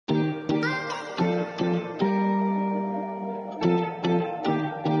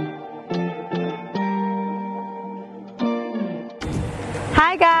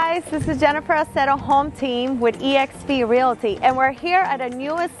this is Jennifer Aceto, home team with eXp Realty, and we're here at a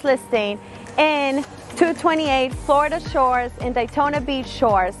newest listing in 228 Florida Shores in Daytona Beach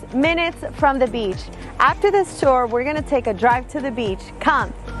Shores, minutes from the beach. After this tour, we're going to take a drive to the beach.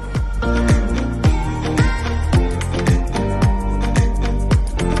 Come.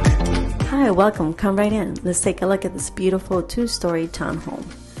 Hi, welcome. Come right in. Let's take a look at this beautiful two-story townhome.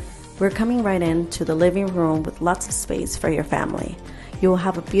 We're coming right into the living room with lots of space for your family. You will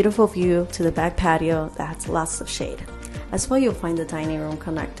have a beautiful view to the back patio that has lots of shade. As well, you'll find the dining room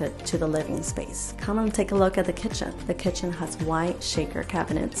connected to the living space. Come and take a look at the kitchen. The kitchen has white shaker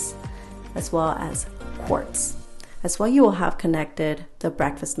cabinets as well as quartz. As well, you will have connected the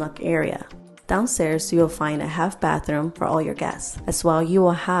breakfast nook area. Downstairs, you will find a half bathroom for all your guests. As well, you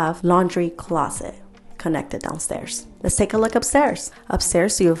will have laundry closet connected downstairs. Let's take a look upstairs.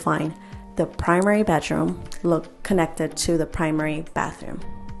 Upstairs, you will find the primary bedroom connected to the primary bathroom.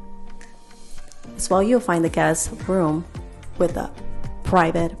 As well, you'll find the guest room with a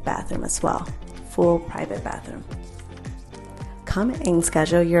private bathroom as well. Full private bathroom. Come and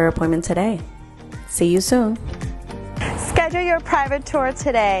schedule your appointment today. See you soon. Schedule your private tour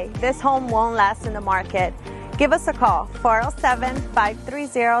today. This home won't last in the market. Give us a call,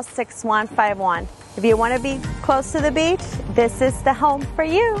 407-530-6151. If you want to be close to the beach, this is the home for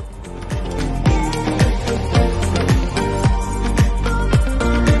you.